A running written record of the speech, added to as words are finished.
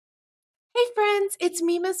friends, it's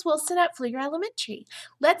me, Miss Wilson at Pfluger Elementary.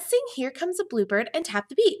 Let's sing Here Comes a Bluebird and tap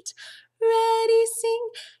the beat. Ready, sing,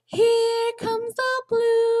 here comes a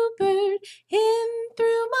bluebird in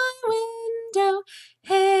through my window.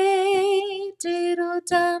 Hey,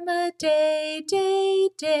 diddle-dum-a-day, day,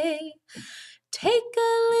 day. Take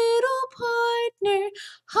a little partner,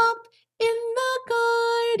 hop in the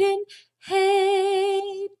garden.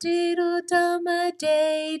 Hey,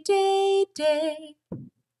 diddle-dum-a-day, day, day.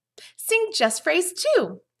 Sing just phrase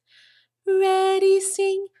 2. Ready,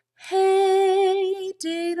 sing, hey,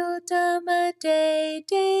 diddle-dum-a-day,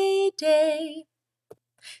 day, day.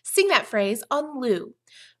 Sing that phrase on Lou.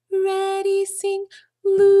 Ready, sing,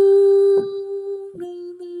 Lou,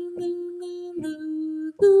 Lou, Lou, Lou,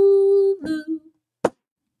 Lou, Lou, Lou.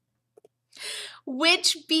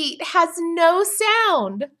 Which beat has no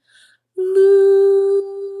sound? Lou,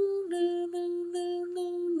 Lou, Lou, Lou,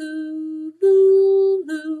 Lou, Lou,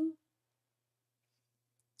 Lou.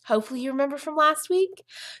 Hopefully you remember from last week.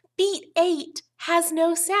 Beat 8 has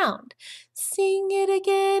no sound. Sing it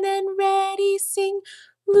again and ready, sing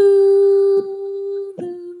Lou,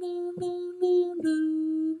 Lou, Lou, Lou, Lou,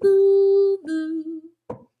 Lou, Lou.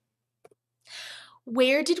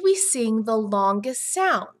 Where did we sing the longest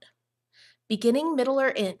sound? Beginning, middle,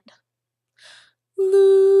 or end?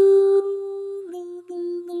 Lou, Lou,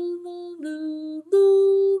 Lou, Lou, Lou,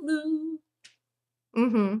 Lou,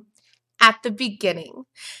 Lou. At the beginning.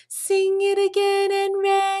 Sing it again and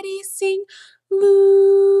ready, sing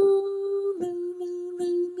Lou, Lou, Lou,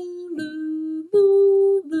 Lou, Lou,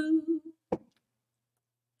 Lou, Lou.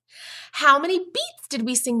 How many beats did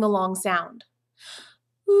we sing the long sound?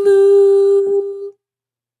 Lou.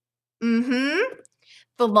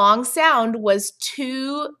 The long sound was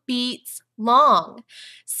 2 beats long.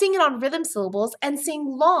 Sing it on rhythm syllables and sing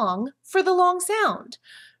long for the long sound.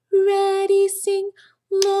 Ready, sing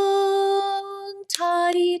long,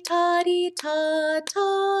 ta-dee, ta-dee, ta,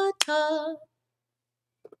 ta.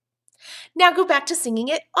 Now go back to singing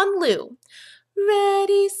it on Lou.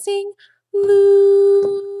 Ready, sing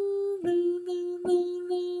Lou, Lou, Lou, Lou,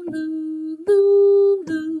 Lou, Lou,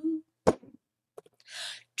 Lou.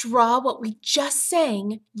 Draw what we just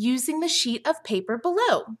sang using the sheet of paper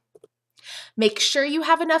below. Make sure you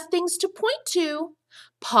have enough things to point to.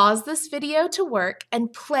 Pause this video to work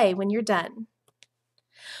and play when you're done.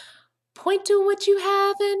 Point to what you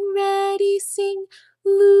have and ready, sing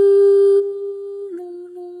Lou, Lou,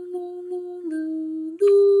 Lou, Lou, Lou,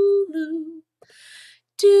 Lou, Lou.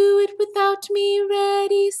 Do it without me,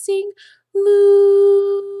 ready, sing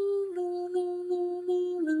Lou, Lou, Lou, Lou,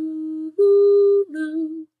 Lou, Lou,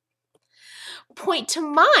 Lou. Point to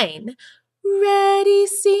mine, ready,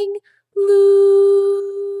 sing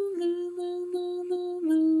Lou, Lou, Lou, Lou, Lou,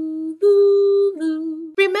 Lou,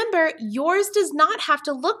 Lou. Remember, yours does not have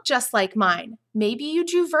to look just like mine. Maybe you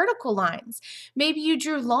drew vertical lines. Maybe you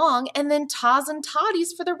drew long and then tas and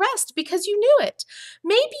toddies for the rest because you knew it.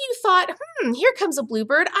 Maybe you thought, here comes a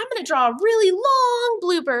bluebird. I'm going to draw a really long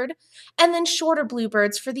bluebird and then shorter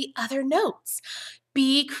bluebirds for the other notes.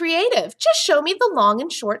 Be creative. Just show me the long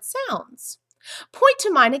and short sounds. Point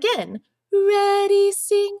to mine again. Ready,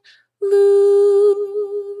 sing Lou,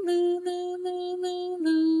 Lou, Lou, Lou, Lou,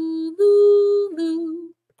 Lou, Lou,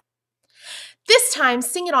 Lou. This time,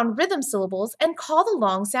 sing it on rhythm syllables and call the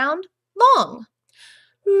long sound long.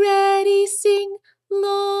 Ready, sing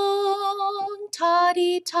long,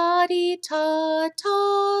 ta-dee, ta-dee, ta,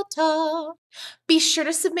 ta, ta. Be sure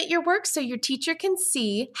to submit your work so your teacher can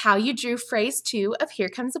see how you drew phrase 2 of Here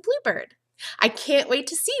Comes a Bluebird. I can't wait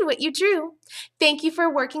to see what you drew. Thank you for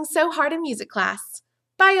working so hard in music class.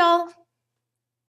 Bye, y'all.